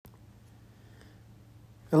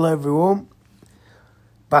Hello everyone,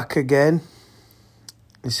 back again.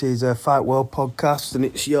 This is a Fight World podcast and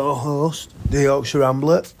it's your host, the Yorkshire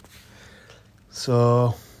Rambler.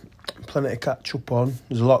 So, plenty to catch up on.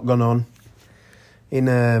 There's a lot going on in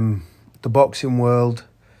the boxing world.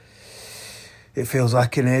 It feels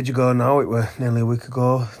like an age ago now, it was nearly a week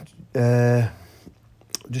ago.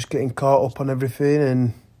 Just getting caught up on everything,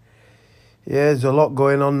 and yeah, there's a lot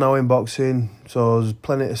going on now in boxing, so there's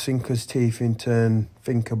plenty to sink us teeth into and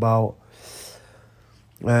think about.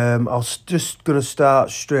 I was just going to start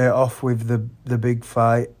straight off with the big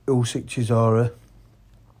fight, Usyk Chisora,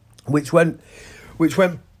 which went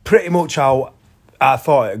pretty much how I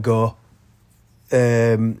thought it'd go.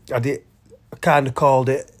 I kind of called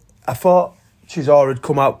it. I thought Chisora would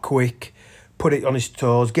come out quick, put it on his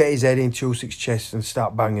toes, get his head into Usyk's chest and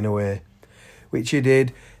start banging away, which he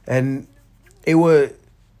did. And it were,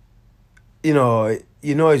 you know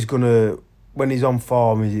he's gonna, when he's on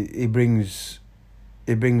form, he brings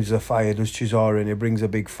the fire, does Chisora, and he brings a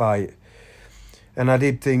big fight. And I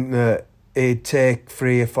did think that it'd take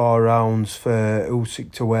 3 or 4 rounds for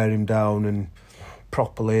Usyk to wear him down and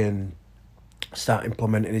properly and start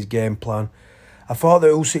implementing his game plan. I thought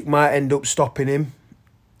that Usyk might end up stopping him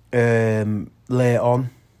late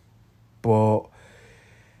on, but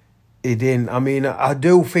he didn't. I mean, I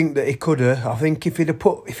do think that he could have. I think if he'd have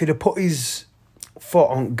put his foot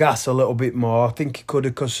on gas a little bit more, I think he could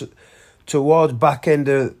have, because towards back end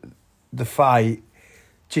of the fight,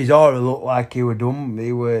 Chisora looked like he were done.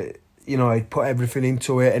 He'd put everything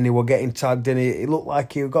into it and he were getting tagged, and it looked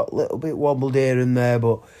like he got a little bit wobbled here and there,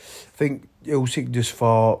 but I think Usyk just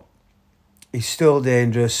thought, he's still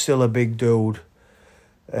dangerous, still a big dude.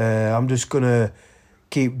 I'm just going to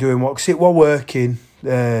keep doing what, because it was working.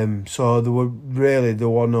 So there was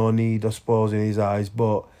no need, I suppose, in his eyes.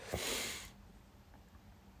 But,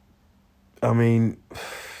 I mean,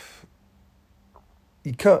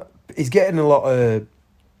 he's getting a lot of,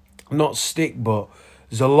 not stick, but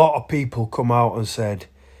there's a lot of people come out and said,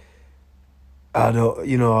 I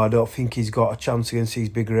don't think he's got a chance against these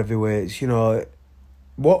bigger heavyweights.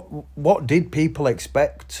 What did people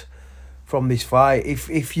expect from this fight?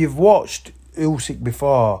 If you've watched Usyk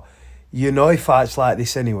before, he fights like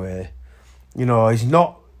this anyway. He's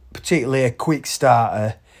not particularly a quick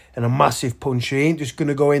starter and a massive puncher. He ain't just going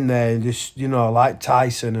to go in there and just, like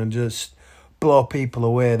Tyson, and just blow people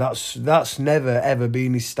away. That's never, ever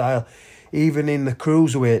been his style. Even in the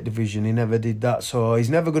cruiserweight division, he never did that. So he's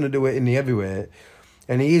never going to do it in the heavyweight.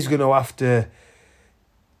 And he is going to have to,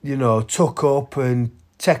 tuck up and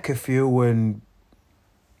take a few, and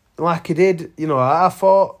like he did, I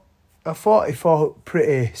thought he fought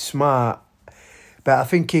pretty smart, but I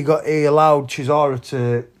think he allowed Chisora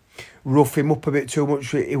to rough him up a bit too much.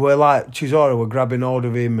 He were like, Chisora were grabbing hold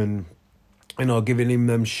of him and, giving him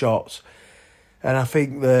them shots. And I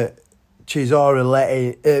think that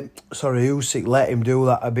Usyk let him do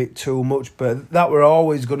that a bit too much, but that were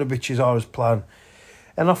always going to be Chisora's plan.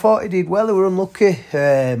 And I thought he did well. He were unlucky.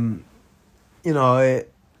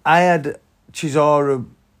 I had Chisora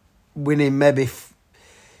winning maybe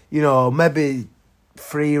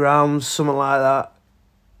 3 rounds, something like that.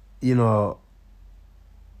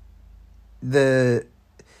 The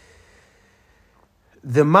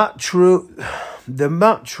match room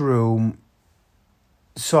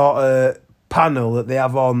sort of panel that they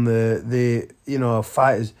have on the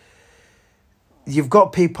fighters. You've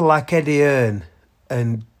got people like Eddie Hearn,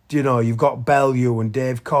 and you've got Bellew and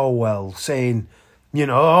Dave Colwell saying,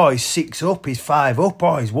 he's 6 up, he's 5 up,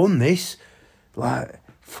 he's won this. Like,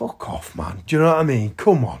 fuck off, man. Do you know what I mean?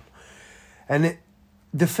 Come on. And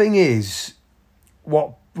the thing is,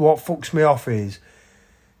 what fucks me off is,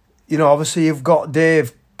 obviously you've got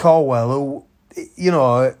Dave Colwell,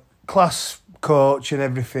 who, class coach and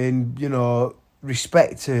everything,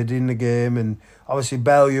 respected in the game, and obviously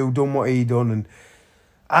Bellew done what he done, and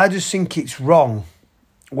I just think it's wrong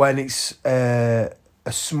when it's a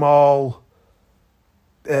small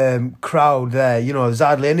crowd there. There's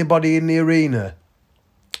hardly anybody in the arena,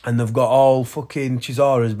 and they've got all fucking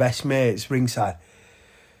Chisora's best mates ringside,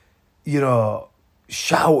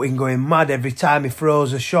 shouting, going mad every time he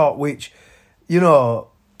throws a shot, which, 8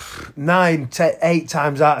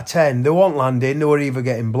 times out of 10, they won't land in. They were either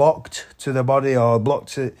getting blocked to the body, or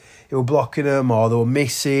they were blocking them, or they were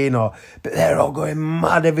missing, but they're all going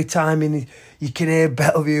mad every time. And you can hear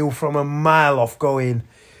Bellew from a mile off going,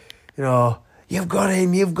 you've got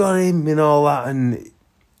him, and all that. And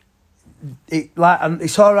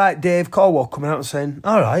it's all right, Dave Colwell coming out and saying,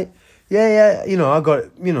 all right, yeah, I got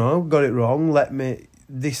it wrong. Let me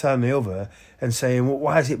this and the other, and saying, well,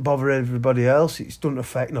 why does it bother everybody else? It doesn't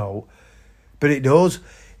affect no. But it does.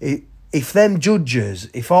 If them judges,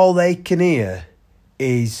 if all they can hear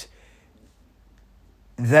is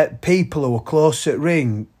that people who are close to the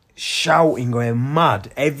ring shouting, going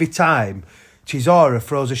mad every time Chisora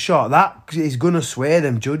throws a shot, that is going to sway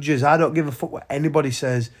them judges. I don't give a fuck what anybody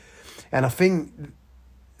says. And I think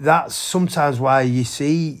that's sometimes why you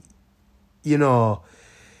see, you know,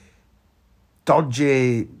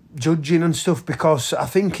 dodgy judging and stuff, because I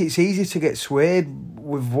think it's easy to get swayed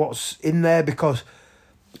with what's in there, because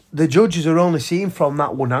the judges are only seeing from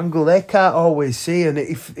that one angle. They can't always see. And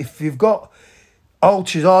if you've got all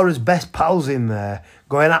Chisora's best pals in there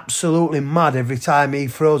going absolutely mad every time he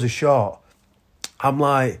throws a shot, I'm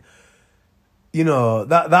like, you know,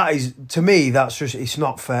 that is, to me, that's just, it's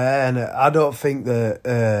not fair. And I don't think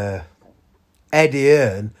that Eddie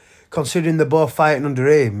Hearn, considering they're both fighting under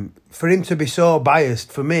him, for him to be so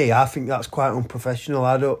biased, for me, I think that's quite unprofessional.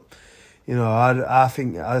 I don't, you know, I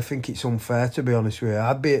think it's unfair, to be honest with you.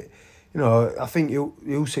 I'd be, you know, I think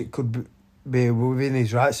Usyk could be within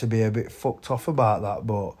his rights to be a bit fucked off about that,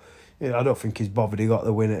 but you know, I don't think he's bothered. He got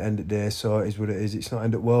the win at the end of the day, so it is what it is. It's not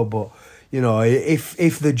end of the world, but you know,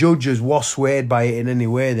 if the judges was swayed by it in any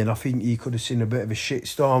way, then I think you could have seen a bit of a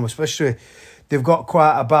shitstorm. Especially, they've got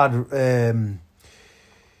quite a bad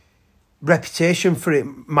reputation for it,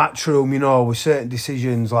 Matchroom, you know, with certain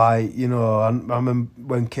decisions. Like, you know, I remember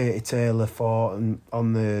when Katie Taylor fought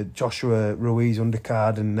on the Joshua Ruiz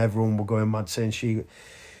undercard, and everyone were going mad saying she, you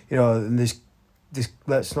know, and this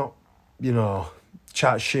let's not, you know,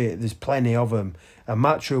 chat shit. There's plenty of them. And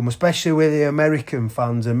Matchroom, especially with the American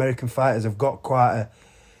fans, American fighters have got quite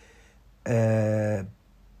a,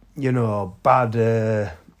 you know, bad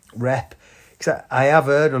rep. Because I have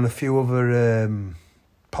heard on a few other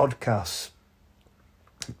podcasts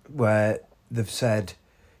where they've said,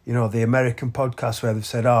 you know, the American podcasts where they've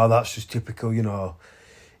said, oh, that's just typical, you know,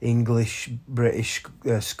 English, British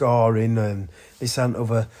scoring and this and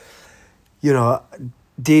other. You know,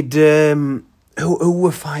 did... Who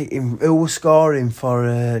were fighting? Who were scoring for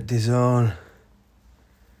DAZN?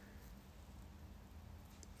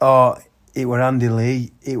 Oh, it were Andy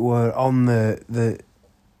Lee. It were on the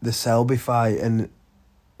Selby fight, and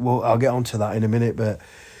well, I'll get onto that in a minute. But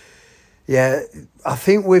yeah, I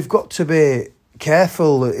think we've got to be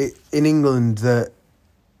careful in England that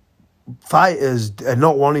fighters are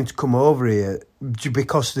not wanting to come over here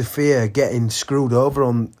because they fear getting screwed over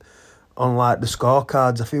on like the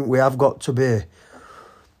scorecards. I think we have got to be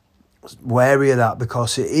wary of that,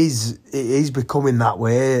 because it is becoming that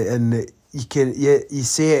way, and you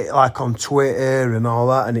see it like on Twitter and all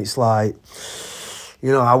that, and it's like,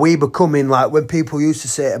 you know, are we becoming like when people used to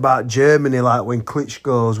say it about Germany, like when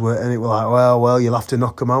Klitschko's were, and it was like, well, you'll have to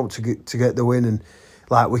knock them out to get the win, and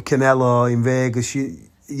like with Canelo in Vegas,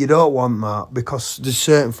 you don't want that, because there's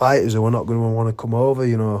certain fighters who are not going to want to come over,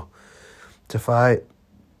 you know, to fight.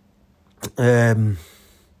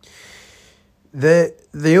 The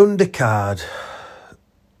undercard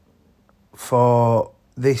for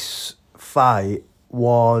this fight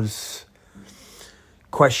was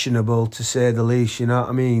questionable, to say the least. You know what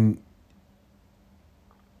I mean?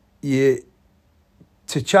 To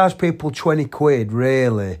charge people 20 quid,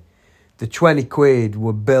 really, the 20 quid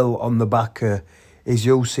were built on the back of, is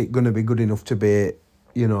Usyk going to be good enough to be,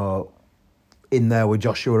 you know, in there with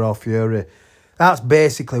Joshua or Fury? That's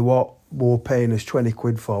basically what we were paying us 20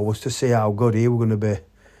 quid for, was to see how good he were going to be.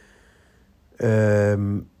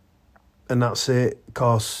 And that's it.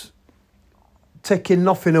 Because taking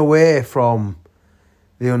nothing away from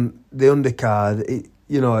the undercard, it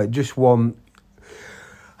just won.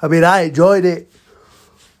 I mean, I enjoyed it.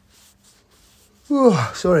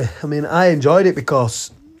 Sorry. I mean, I enjoyed it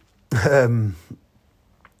because I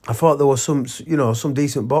thought there was some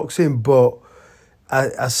decent boxing, but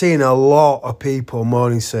I seen a lot of people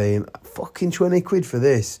moaning, saying, fucking 20 quid for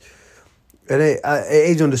this. And it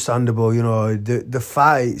is understandable, you know, the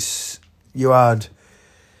fights, you had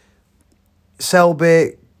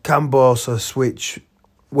Selby, Kambosos, which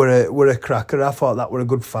were a cracker. I thought that were a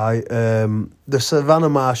good fight. The Savannah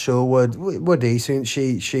Marshall were decent.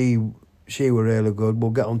 She were really good.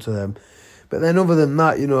 We'll get onto them. But then other than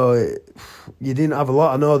that, you know, you didn't have a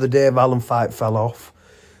lot. I know the Dave Allen fight fell off.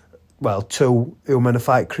 Well, two. He was meant to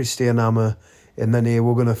fight Christian Hammer, and then he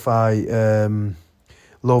were going to fight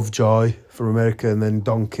Lovejoy from America, and then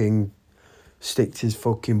Don King sticked his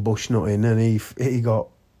fucking bush nut in, and he got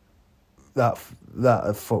that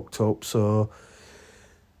fucked up. So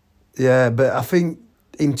yeah, but I think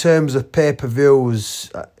in terms of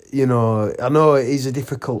pay-per-views, you know, I know it is a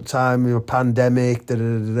difficult time, you know, pandemic,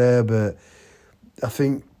 but I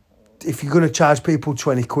think if you're going to charge people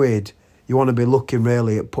 20 quid, you want to be looking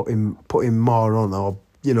really at putting more on, or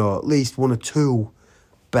at least one or two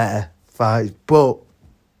better fights. But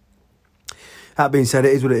that being said,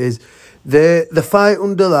 it is what it is. The fight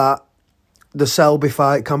under that, the Selby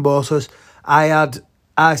fight, Kambosos, I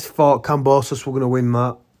thought Kambosos were going to win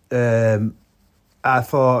that. I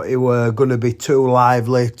thought it were going to be too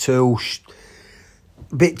lively,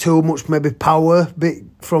 bit too much maybe power, bit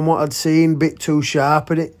from what I'd seen, bit too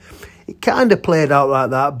sharp, and it kind of played out like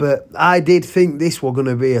that. But I did think this was going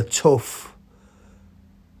to be a tough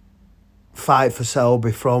fight for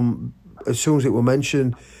Selby from as soon as it were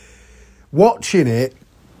mentioned. Watching it,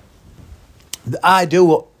 I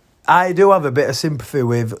do have a bit of sympathy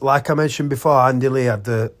with, like I mentioned before, Andy Lee had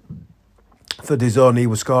for DAZN, he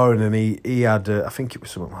was scoring, and he had, I think it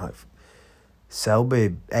was something like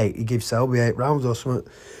Selby 8. He gave Selby 8 rounds or something.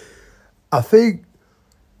 I think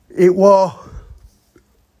it was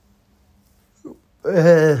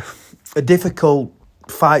a difficult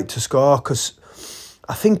fight to score, because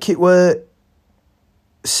I think it were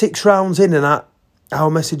 6 rounds in, and I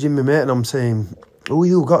was messaging my mate and I'm saying, "Oh,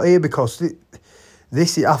 you got here?" Because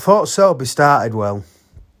I thought Selby started well,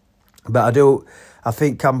 but I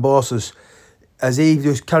think Kambosos, as he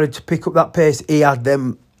just carried to pick up that pace, he had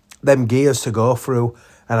them gears to go through,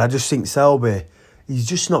 and I just think Selby, he's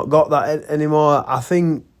just not got that anymore. I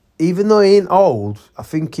think even though he ain't old, I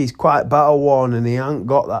think he's quite battle worn, and he ain't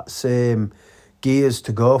got that same gears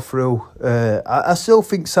to go through. I still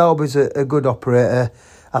think Selby's a good operator.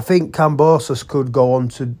 I think Kambosos could go on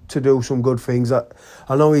to do some good things. I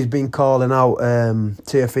know he's been calling out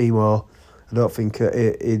Teofimo. I don't think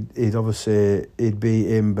he'd beat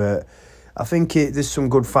him, but I think there's some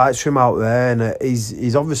good fights for him out there, and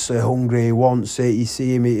he's obviously hungry. He wants it. You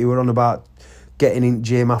see him. He were on about getting in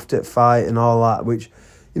gym after the fight and all that, which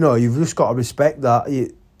you've just got to respect that.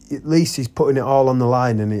 At least he's putting it all on the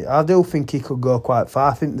line, and I do think he could go quite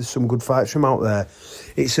far. I think there's some good fights from out there.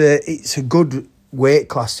 It's a good weight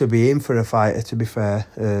class to be in for a fighter, to be fair,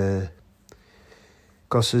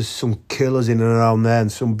 because there's some killers in and around there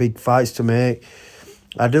and some big fights to make.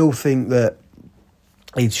 I do think that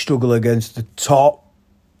he'd struggle against the top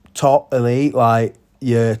elite, like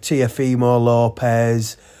your Teofimo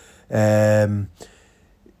Lopez,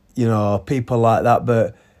 people like that.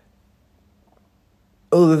 But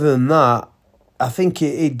other than that, I think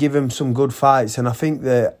he'd give him some good fights, and I think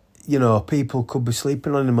that people could be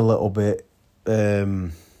sleeping on him a little bit,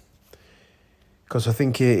 because I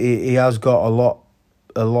think he has got a lot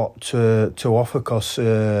to offer, because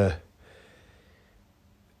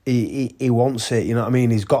he wants it, you know what I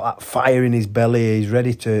mean? He's got that fire in his belly. He's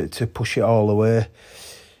ready to push it all the way.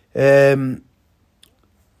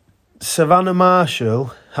 Savannah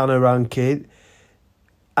Marshall, Hannah Rankin.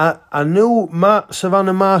 I knew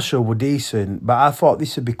Savannah Marshall were decent, but I thought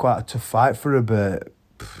this would be quite a tough fight for her, but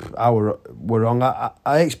we're wrong.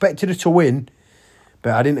 I expected her to win,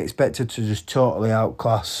 but I didn't expect her to just totally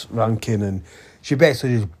outclass Rankin, and she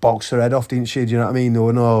basically just boxed her head off, didn't she? Do you know what I mean? There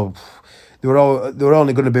were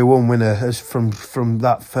only going to be one winner. As from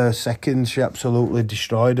that first second, she absolutely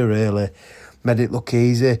destroyed her, really. Made it look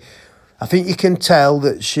easy. I think you can tell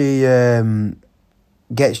that she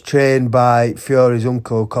gets trained by Fury's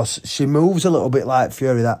uncle, because she moves a little bit like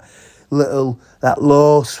Fury, that low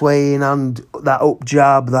swaying hand, that up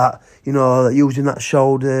jab, that, using that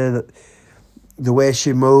shoulder, the way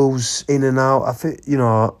she moves in and out. I think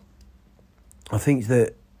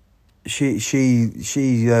that she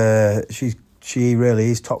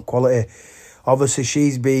really is top quality. Obviously,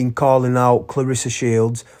 she's been calling out Clarissa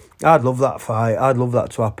Shields. I'd love that fight. I'd love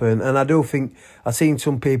that to happen. And I do think, I've seen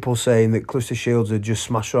some people saying that Clarissa Shields would just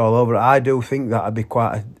smash her all over. I do think that would be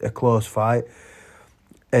quite a close fight.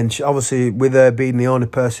 And obviously, with her being the only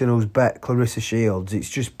person who's bet Clarissa Shields, it's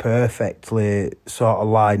just perfectly sort of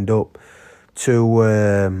lined up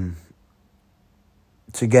to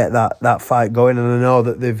get that fight going. And I know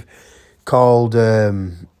that they've called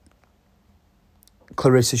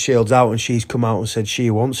Clarissa Shields out, and she's come out and said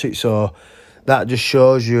she wants it. So that just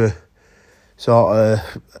shows you sort of,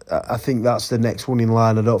 I think that's the next one in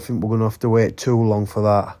line. I don't think we're going to have to wait too long for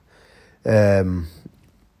that. I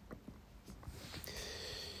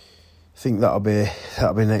think that'll be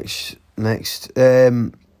next.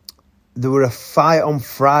 There were a fight on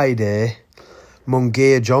Friday,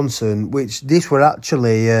 Munguia Johnson, which this were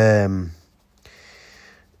actually a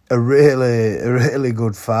really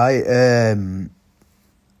good fight.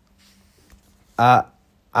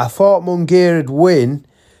 I thought Munguia would win,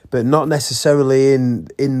 but not necessarily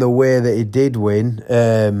in the way that he did win.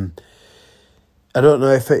 I don't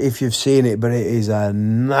know if you've seen it, but it is a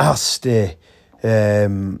nasty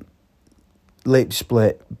lip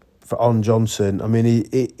split on Johnson. I mean,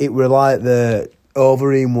 it were like the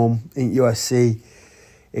Overeem one in USC.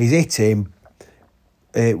 He's hit him.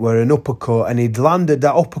 It were an uppercut, and he'd landed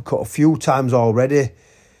that uppercut a few times already.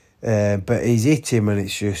 But he's hit him, and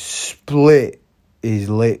it's just split his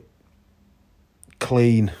lip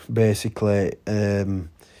clean, basically.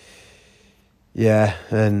 Yeah,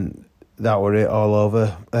 and that were it all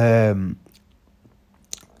over.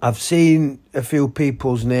 I've seen a few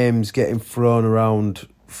people's names getting thrown around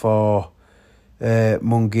for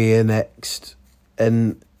Munguia next,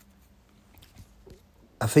 and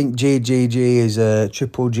I think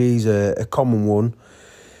Triple G's a common one,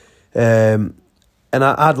 and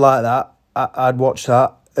I'd like that. I'd watch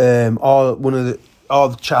that. Or the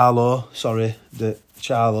Charlo,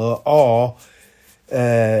 or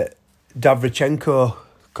Davrichenko,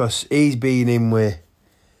 because he's been in with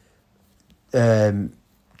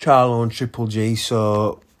Charlo and Triple G,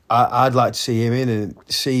 so I'd like to see him in and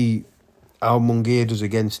see how Munguia does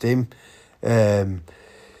against him. And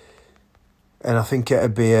I think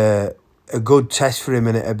it'd be a good test for him,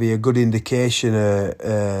 and it'd be a good indication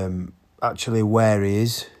of actually where he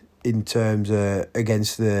is in terms of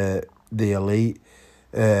against the elite.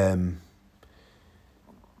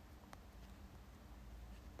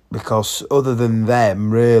 Because other than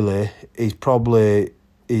them, really, he's probably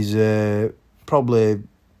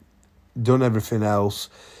done everything else,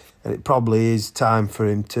 and it probably is time for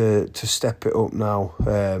him to step it up now.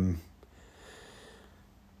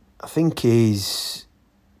 I think he's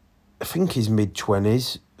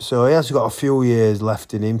mid-20s, so he has got a few years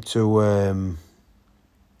left in him to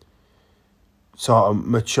sort of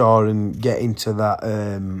mature and get into that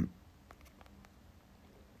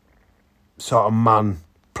sort of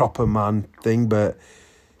proper man thing. But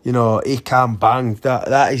you know, he can bang.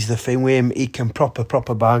 That is the thing with him. He can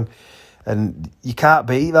proper bang, and you can't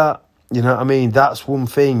beat that. You know what I mean? That's one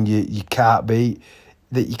thing you can't beat.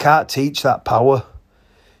 That you can't teach that power.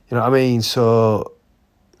 You know what I mean? So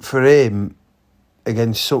for him,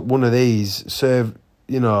 against one of these,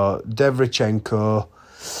 Davrichenko,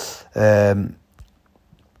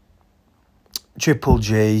 Triple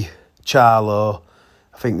G, Charlo,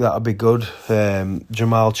 I think that'll be good.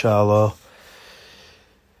 Jamal Charlo,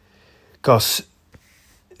 because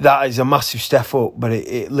that is a massive step up, but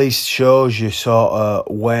it at least shows you sort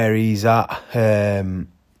of where he's at in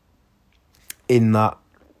that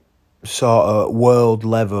sort of world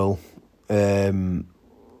level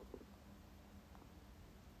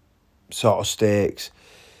sort of stakes.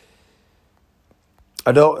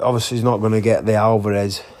 Obviously he's not going to get the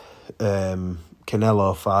Alvarez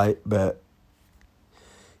Canelo fight, but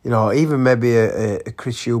you know, even maybe a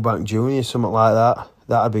Chris Eubank Jr., something like that,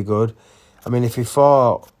 that'd be good. I mean, if he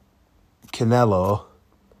fought Canelo,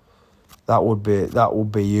 that would be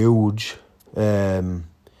huge.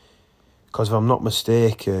 Because if I'm not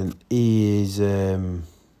mistaken, he is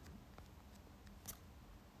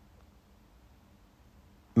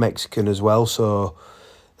Mexican as well, so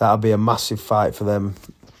that'll be a massive fight for them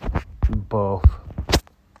both.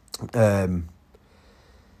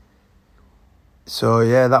 So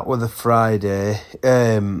yeah, that was the Friday.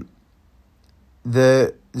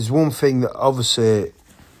 There's one thing that obviously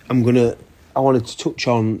I wanted to touch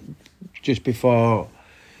on just before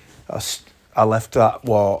I left that.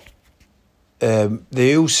 The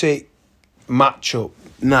Usyk matchup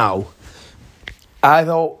now. I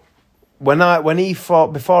thought when he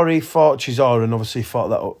fought before he fought Chisora, and obviously he fought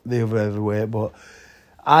that the other heavyweight, but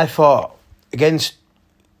I thought against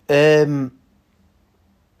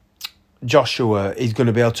Joshua, he's going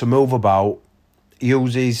to be able to move about,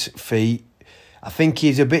 use his feet. I think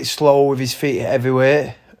he's a bit slow with his feet at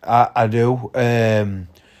heavyweight. I do. But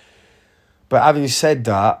having said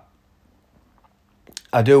that,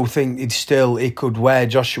 I do think he could wear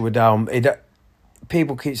Joshua down.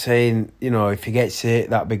 People keep saying, you know, if he gets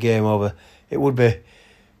hit, that'd be game over. It would be.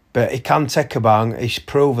 But he can take a bang. He's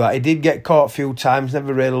proved that. He did get caught a few times,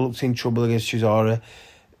 never really looked in trouble against Chisora.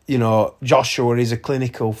 You know, Joshua is a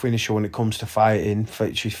clinical finisher when it comes to fighting,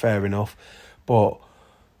 which is fair enough. But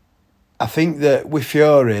I think that with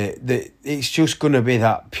Fury, that it's just going to be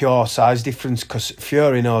that pure size difference, because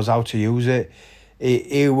Fury knows how to use it.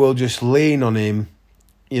 He will just lean on him,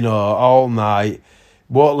 you know, all night.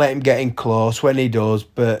 Won't let him get in close when he does.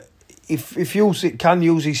 But if Usyk can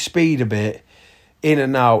use his speed a bit, in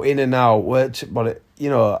and out, but you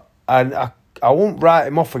know, I won't write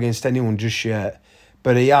him off against anyone just yet.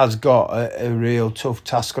 But he has got a real tough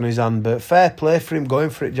task on his hand. But fair play for him going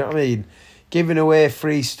for it. Do you know what I mean? Giving away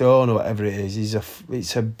 3 stone or whatever it is,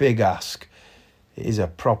 it's a big ask. It is a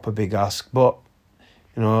proper big ask. But,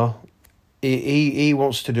 you know, he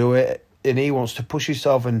wants to do it. and he wants to push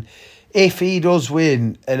himself. And if he does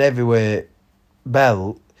win an heavyweight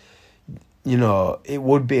belt, you know, it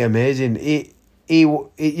would be amazing. He were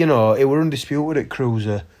undisputed at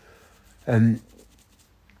cruiser, and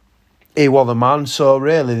he was the man. So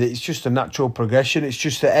really, it's just a natural progression. It's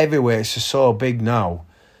just that heavyweights are so big now.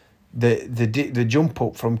 The jump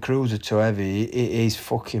up from cruiser to heavy, it is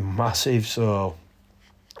fucking massive. So,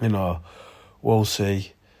 you know, we'll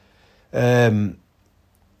see. Another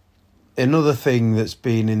thing that's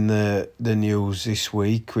been in the news this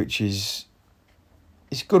week, which is,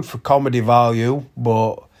 it's good for comedy value,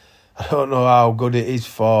 but I don't know how good it is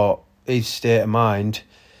for his state of mind.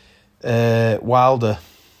 Wilder's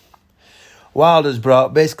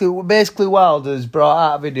brought Wilder's brought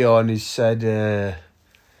out a video and he said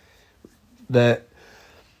that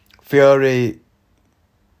Fury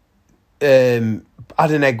had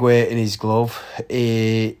an egg weight in his glove.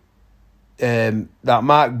 That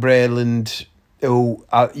Mark Breland, who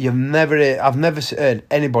I've never heard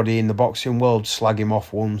anybody in the boxing world slag him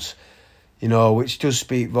off once, you know, which does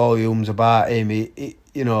speak volumes about him. He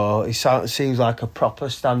seems like a proper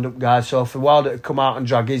stand-up guy. So for Wilder to come out and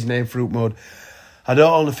drag his name through mud, I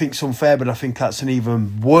don't only think it's unfair, but I think that's an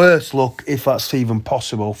even worse look, if that's even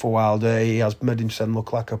possible for Wilder. He has made himself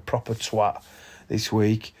look like a proper twat this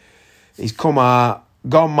week. He's come out,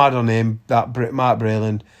 gone mad on him, that Mark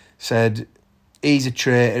Breland, said he's a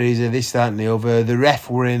traitor, he's a this, that and the other. The ref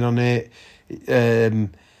were in on it.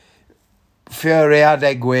 Fury had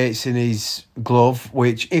egg weights in his glove,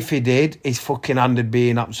 which if he did, his fucking hand would be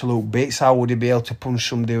in absolute bits. How would he be able to punch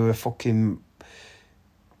somebody with a fucking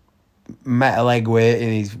metal egg weight in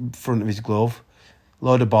his front of his glove?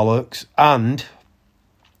 Load of bollocks. And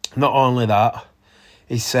not only that,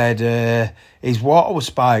 he said his water was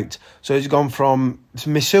spiked. So he's gone from,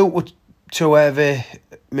 my suit was too heavy,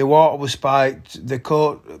 my water was spiked, my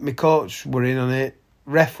coach were in on it,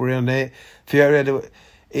 ref were in on it, Fury had it.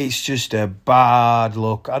 It's just a bad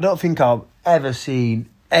look. I don't think I've ever seen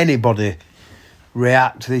anybody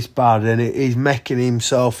react this bad, and he's making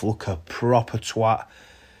himself look a proper twat.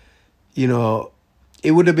 You know,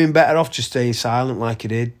 he would have been better off just staying silent like he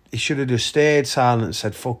did. He should have just stayed silent and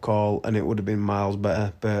said fuck all, and it would have been miles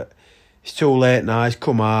better. But it's too late now. He's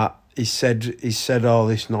come out. He's said all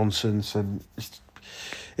this nonsense, and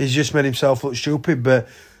he's just made himself look stupid. But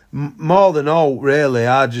more than all, really,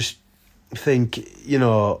 I just think, you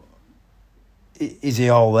know, is he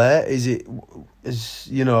all there? Is he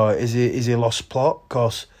lost plot?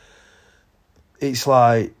 Because it's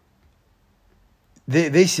like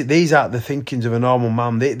these aren't the thinkings of a normal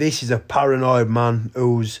man. This is a paranoid man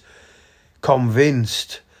who's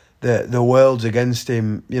convinced that the world's against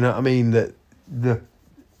him. You know what I mean? That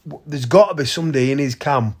there's got to be somebody in his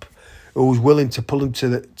camp who's willing to pull him to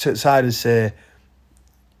the side and say,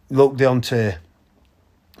 look, Deontay,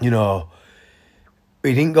 you know,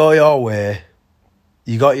 it didn't go your way.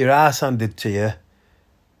 You got your ass handed to you.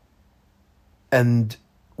 And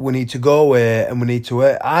we need to go away and we need to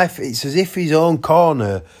work. It's as if his own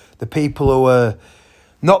corner, the people who are,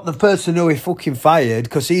 not the person who he fucking fired,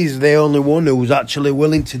 because he's the only one who's actually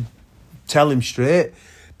willing to tell him straight.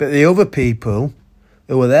 But the other people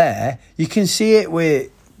who were there, you can see it with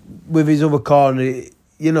his other corner.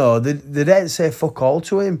 You know, they don't say fuck all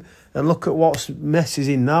to him. And look at what mess he's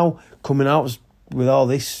in now, coming out with all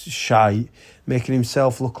this shite, making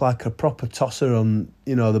himself look like a proper tosser on,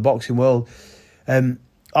 you know, the boxing world.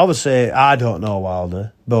 Obviously, I don't know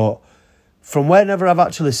Wilder, but from whenever I've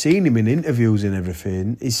actually seen him in interviews and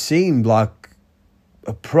everything, he seemed like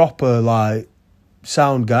a proper, like,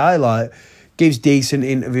 sound guy, like, gives decent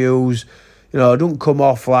interviews, you know, don't come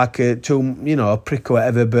off like a prick or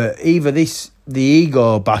whatever, but either the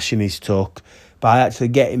ego bashing he's took by actually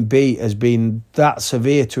getting beat has been that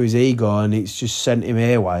severe to his ego and it's just sent him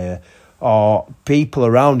haywire, or people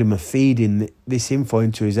around him are feeding this info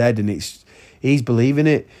into his head and he's believing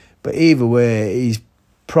it. But either way, he's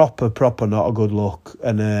proper not a good look.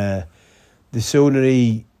 And the sooner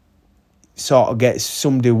he sort of gets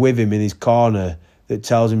somebody with him in his corner that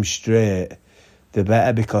tells him straight, the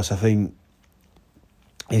better, because I think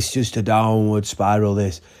it's just a downward spiral,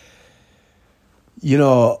 this. You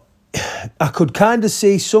know, I could kind of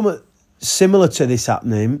see something similar to this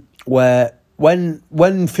happening, where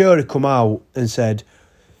when Fury come out and said,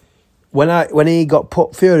 Fury got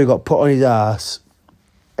put on his ass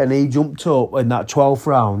and he jumped up in that 12th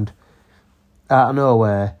round out of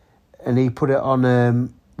nowhere and he put it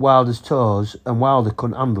on Wilder's toes and Wilder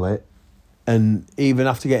couldn't handle it, and even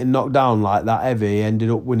after getting knocked down like that heavy, he ended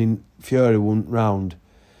up winning Fury one round.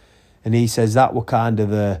 And he says that were kind of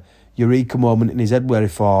the eureka moment in his head where he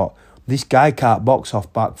thought, this guy can't box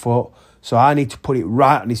off back foot, So I need to put it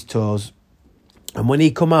right on his toes. And when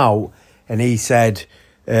he come out and he said,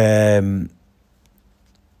 I'm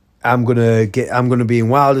gonna be in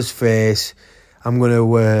Wilder's face. I'm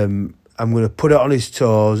gonna put it on his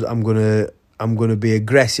toes. I'm gonna be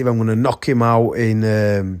aggressive. I'm gonna knock him out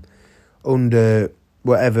in under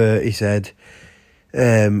whatever he said.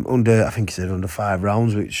 I think he said under 5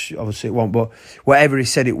 rounds, which obviously it won't. But whatever he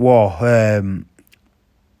said it was.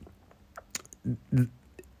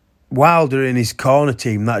 Wilder in his corner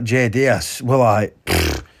team, that Jay Diaz, were like,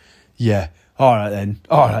 yeah, all right then,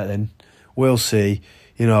 we'll see.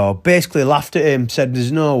 You know, basically laughed at him, said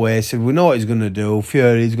there's no way, said we know what he's going to do.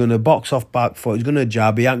 Fury's going to box off back foot, he's going to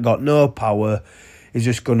jab, he ain't got no power. He's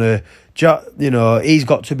just going to, he's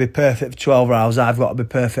got to be perfect for 12 rounds, I've got to be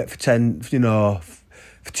perfect for 10, for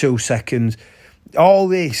 2 seconds. All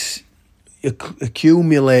this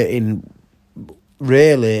accumulating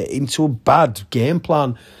really into a bad game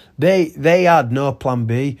plan. They had no plan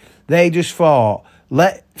B. They just thought,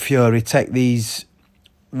 let Fury take these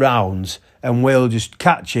rounds and we'll just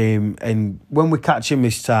catch him, and when we catch him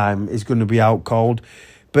this time, he's going to be out cold.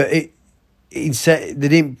 But they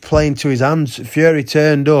didn't play into his hands. Fury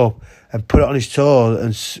turned up and put it on his toe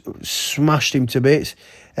and smashed him to bits.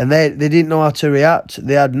 And they didn't know how to react.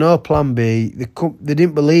 They had no plan B. They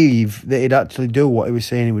didn't believe that he'd actually do what he was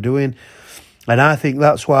saying he was doing. And I think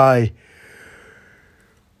that's why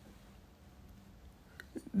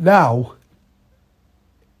now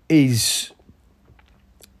he's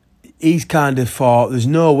kind of thought there's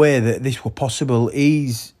no way that this were possible.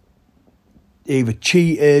 He's either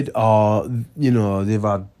cheated or, they've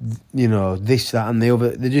had, this, that and the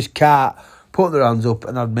other. They just can't put their hands up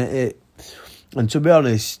and admit it. And to be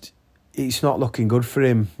honest, it's not looking good for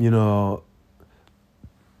him,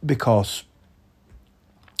 because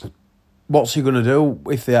what's he going to do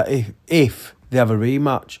if they have a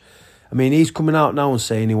rematch? I mean, he's coming out now and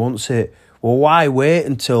saying he wants it. Well, why wait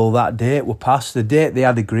until that date were passed, the date they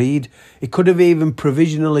had agreed? He could have even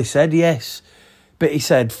provisionally said yes, but he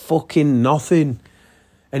said fucking nothing.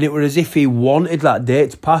 And it was as if he wanted that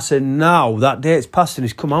date to pass, and now that date's passed and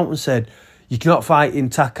he's come out and said, you cannot fight in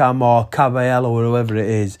Takam or Caballero or whoever it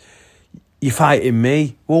is. You're fighting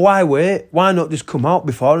me. Well, why wait? Why not just come out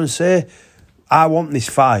before and say, I want this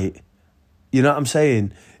fight? You know what I'm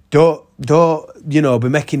saying? Don't be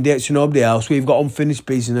making dates for nobody else. We've got unfinished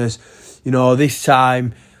business. This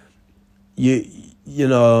time,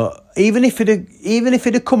 even if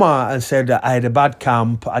it had come out and said that I had a bad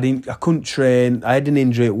camp, I couldn't train, I had an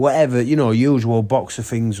injury, whatever, usual boxer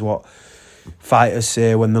things what fighters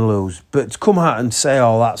say when they lose. But to come out and say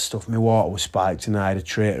all that stuff, my water was spiked and I had a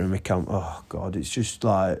traitor in my camp, oh God, it's just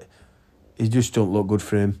like, it just don't look good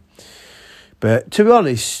for him. But to be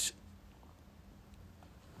honest,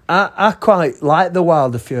 I quite like the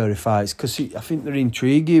Wilder Fury fights because I think they're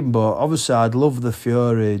intriguing, but obviously I'd love the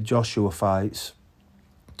Fury Joshua fights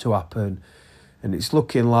to happen, and it's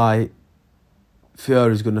looking like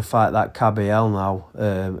Fury's going to fight that Caballero now,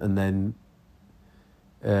 and then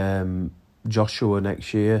Joshua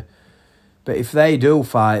next year. But if they do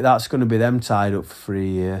fight, that's going to be them tied up for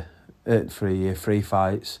 3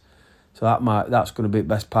 fights. So that's going to be the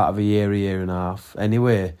best part of a year and a half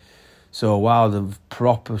anyway. So Wilder's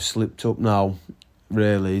proper slipped up now.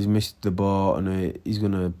 Really, he's missed the boat and he's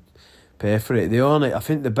going to pay for it. I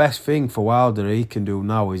think the best thing for Wilder he can do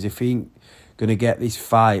now is if he ain't going to get this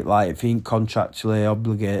fight, like if he ain't contractually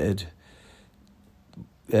obligated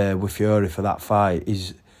with Fury for that fight,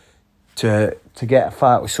 is to get a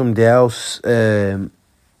fight with somebody else and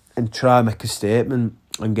try and make a statement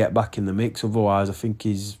and get back in the mix. Otherwise, I think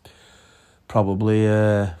he's probably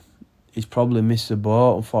missed the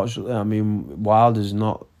boat, unfortunately. I mean, Wilder's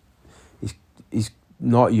not... He's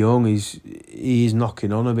not young. He's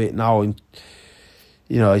knocking on a bit now. And,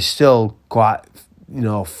 he's still quite,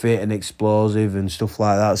 fit and explosive and stuff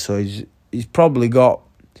like that. So he's probably got,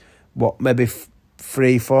 maybe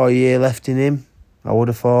 3-4 years left in him, I would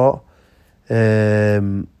have thought.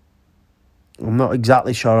 I'm not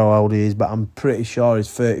exactly sure how old he is, but I'm pretty sure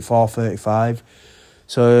he's 34, 35.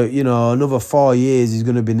 So, another 4 years, he's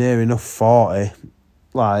going to be near enough 40.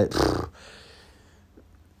 Like,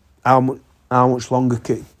 how much longer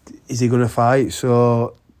is he going to fight?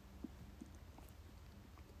 So,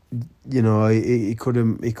 he could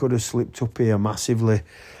have slipped up here massively.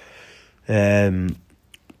 But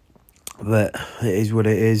it is what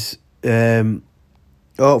it is.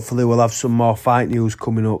 Hopefully we'll have some more fight news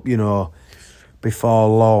coming up, before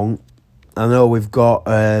long. I know we've got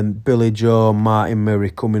Billy Joe and Martin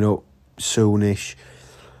Murray coming up soonish,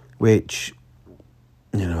 which,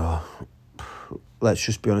 let's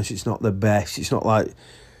just be honest, it's not the best. It's not like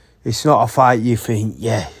it's not a fight you think,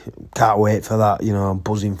 yeah, can't wait for that, you know, I'm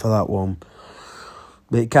buzzing for that one.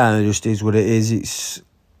 But it kind of just is what it is.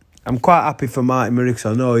 I'm quite happy for Martin Murray because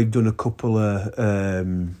I know he'd done a couple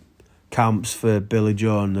of camps for Billy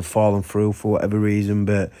Joe and they've fallen through for whatever reason.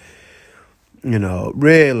 But, you know,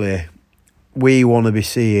 really, we want to be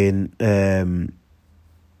seeing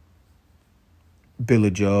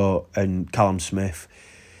Billy Joe and Callum Smith.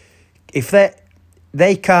 If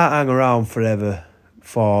they can't hang around forever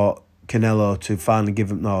for Canelo to finally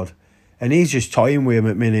give him nod, and he's just toying with him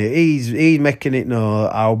at minute. He's making it know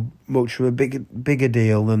how much of a bigger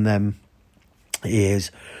deal than them he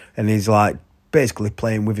is, and he's like basically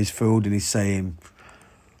playing with his food, and he's saying,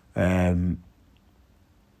 you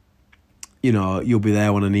know, you'll be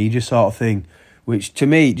there when I need you, sort of thing. Which to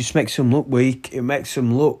me just makes them look weak. It makes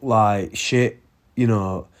them look like shit. You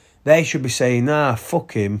know, they should be saying, nah,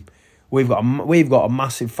 fuck him. We've got a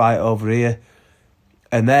massive fight over here,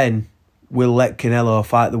 and then we'll let Canelo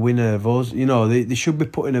fight the winner of us. You know, they should be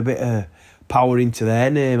putting a bit of power into their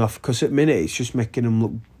name, because at the minute it's just making them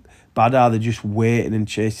look bad. They're just waiting and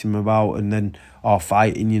chasing them about, and then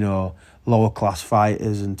fighting, you know, lower class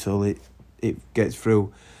fighters until it gets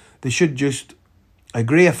through. They should just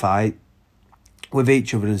agree a fight with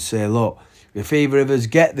each other and say, look, if either of us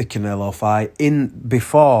get the Canelo fight in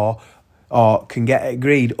before or can get it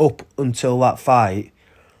agreed up until that fight,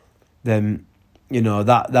 then, you know,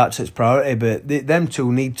 that's its priority. But them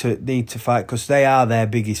two need to fight because they are their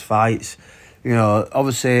biggest fights. You know,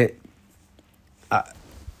 obviously,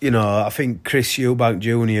 I think Chris Eubank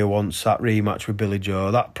Jr. wants that rematch with Billy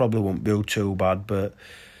Joe. That probably won't be too bad, but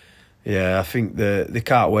yeah, I think they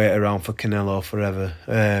can't wait around for Canelo forever.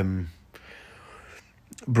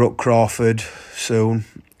 Brooke Crawford soon,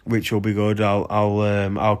 which will be good.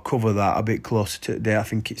 I'll cover that a bit closer to today. I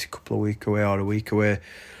think it's a couple of weeks away or a week away.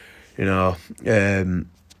 You know,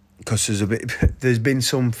 because there's been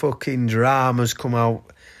some fucking dramas come out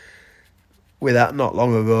with that not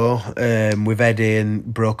long ago. With Eddie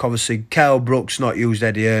and Brooke. Obviously, Kell Brook's not used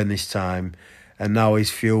Eddie Hearn this time, and now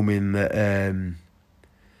he's fuming that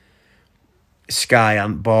Sky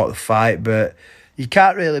hadn't bought the fight, but you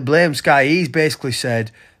can't really blame Sky. He's basically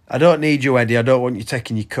said, I don't need you, Eddie. I don't want you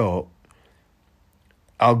taking your cut.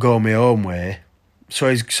 I'll go my own way. So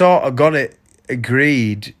he's sort of got it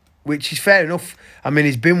agreed, which is fair enough. I mean,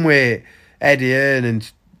 he's been with Eddie Hearn and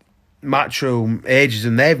Matchroom ages,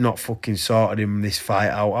 and they've not fucking sorted him this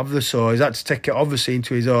fight out, have they? So he's had to take it obviously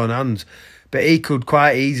into his own hands. But he could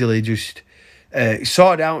quite easily just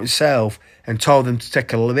sort it out himself and told them to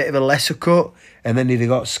take a little bit of a lesser cut, and then he'd have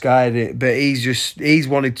got skied it. But he's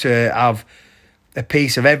wanted to have a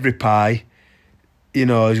piece of every pie. You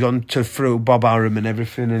know, he's gone through Bob Arum and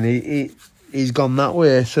everything, and he's gone that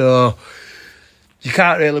way. So you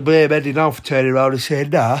can't really blame Eddie now for turning around and saying,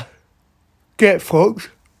 nah, get fucked.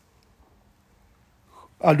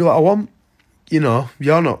 I'll do what I want. You know,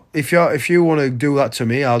 you're not. If you want to do that to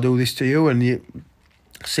me, I'll do this to you. And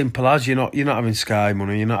simple as, you're not having Sky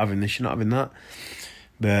money, you're not having this, you're not having that.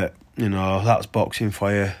 But, you know, that's boxing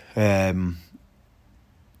for you.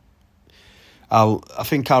 I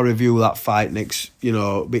think I'll review that fight next, you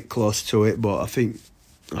know, a bit close to it. But I think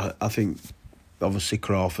obviously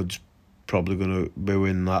Crawford's probably going to be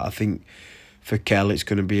winning that. I think for Kell it's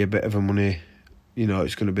going to be a bit of a money. You know,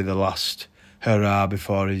 it's going to be the last hurrah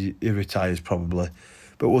before he retires probably.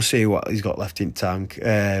 But we'll see what he's got left in tank.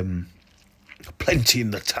 Plenty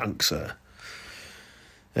in the tank, sir.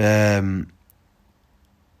 And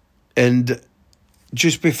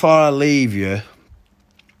just before I leave you,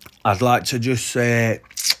 I'd like to just say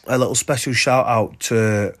a little special shout out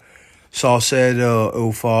to Saucedo,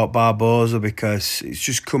 who fought Barboza, because it's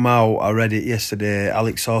just come out, I read it yesterday,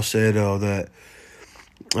 Alex Saucedo, that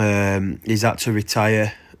he's had to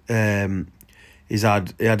retire. He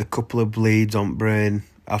had a couple of bleeds on brain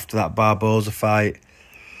after that Barboza fight.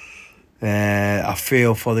 I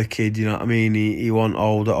feel for the kid, you know what I mean? He wasn't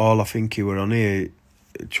old at all. I think he were only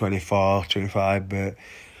 24, 25, but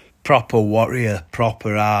proper warrior,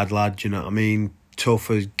 proper hard lad, you know what I mean?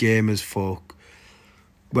 Tough as game as fuck.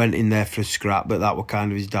 Went in there for a scrap, but that was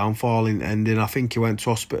kind of his downfall in ending. I think he went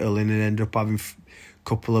to hospital and ended up having a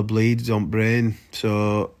couple of bleeds on brain.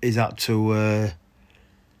 So he's had to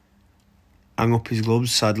hang up his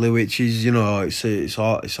gloves, sadly, which is, you know, it's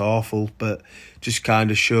awful, but just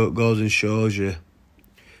kind of goes and shows you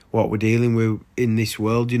what we're dealing with in this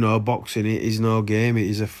world. You know, boxing, it is no game. It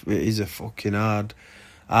is a fucking hard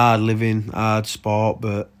living, hard sport,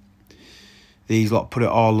 but these lot put it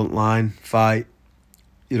all on line, fight,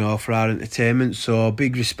 you know, for our entertainment. So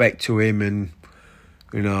big respect to him, and,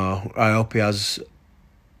 you know, I hope he has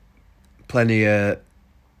plenty of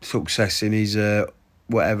success in his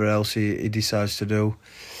whatever else he decides to do.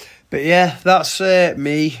 But yeah, that's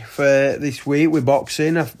me for this week with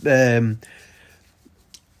boxing.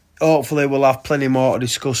 Hopefully we'll have plenty more to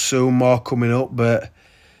discuss soon, more coming up, but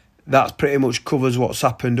that pretty much covers what's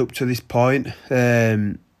happened up to this point.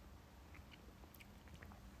 One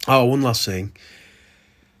last thing.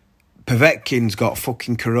 Povetkin's got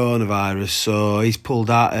fucking coronavirus, so he's pulled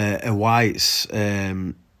out a White's,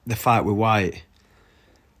 the fight with White.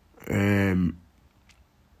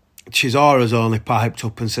 Chisora's only piped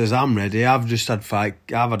up and says, I'm ready, I've had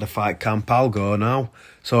a fight camp, I'll go now.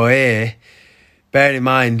 So bear in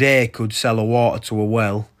mind, could sell a water to a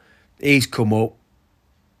well. He's come up,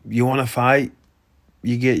 you want to fight?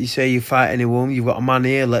 You say you fight anyone, you've got a man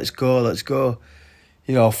here, let's go.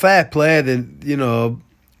 You know, fair play,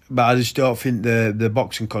 but I just don't think the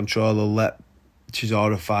boxing controller will let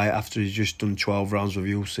Chisora fight after he's just done 12 rounds with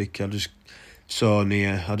Usyk.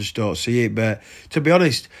 I just don't see it. But to be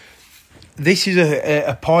honest, this is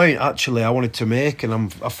a point actually I wanted to make,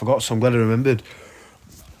 and I forgot, so I'm glad I remembered.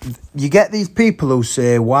 You get these people who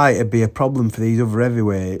say White would be a problem for these other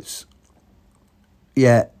heavyweights,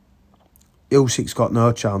 yet Usyk's got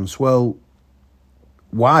no chance. Well,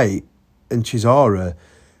 White and Chisora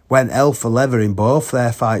went hell for leather in both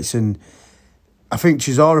their fights, and I think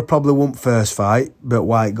Chisora probably won first fight, but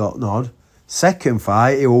White got nod. Second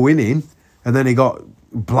fight, he was winning, and then he got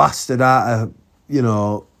blasted out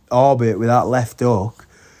of, orbit with that left hook.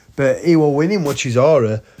 But he was winning with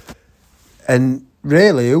Chisora, and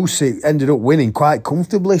really Usyk ended up winning quite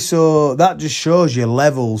comfortably. So that just shows you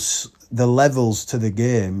the levels to the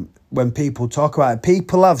game. When people talk about it,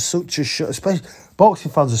 people have such a short, especially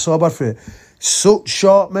boxing fans are so bad for it, such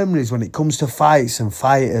short memories when it comes to fights and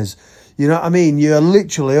fighters. You know what I mean? You're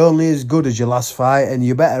literally only as good as your last fight, and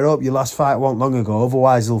you better hope your last fight wasn't long ago,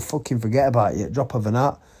 otherwise they'll fucking forget about you at drop of an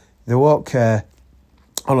hat. They won't care.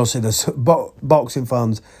 Honestly, the boxing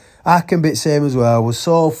fans, I can be the same as well. We're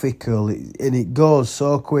so fickle, and it goes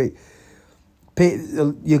so quick.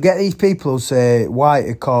 You get these people who say White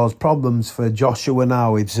had caused problems for Joshua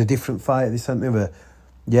now, it's a different fight, this and the other.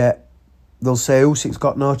 Yeah, they'll say Usyk's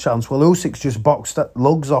got no chance. Well, Usyk's just boxed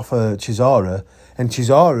lugs off of Chisora, and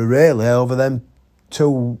Chisora really, over them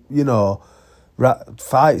two,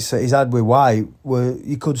 fights that he's had with White,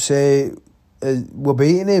 you could say were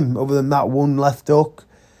beating him, other than that one left hook.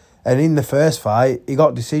 And in the first fight, he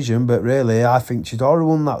got decision, but really, I think Chisora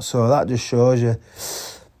won that, so that just shows you.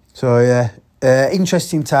 So, yeah,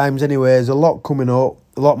 interesting times anyway. There's a lot coming up,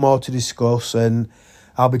 a lot more to discuss, and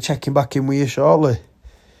I'll be checking back in with you shortly.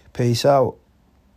 Peace out.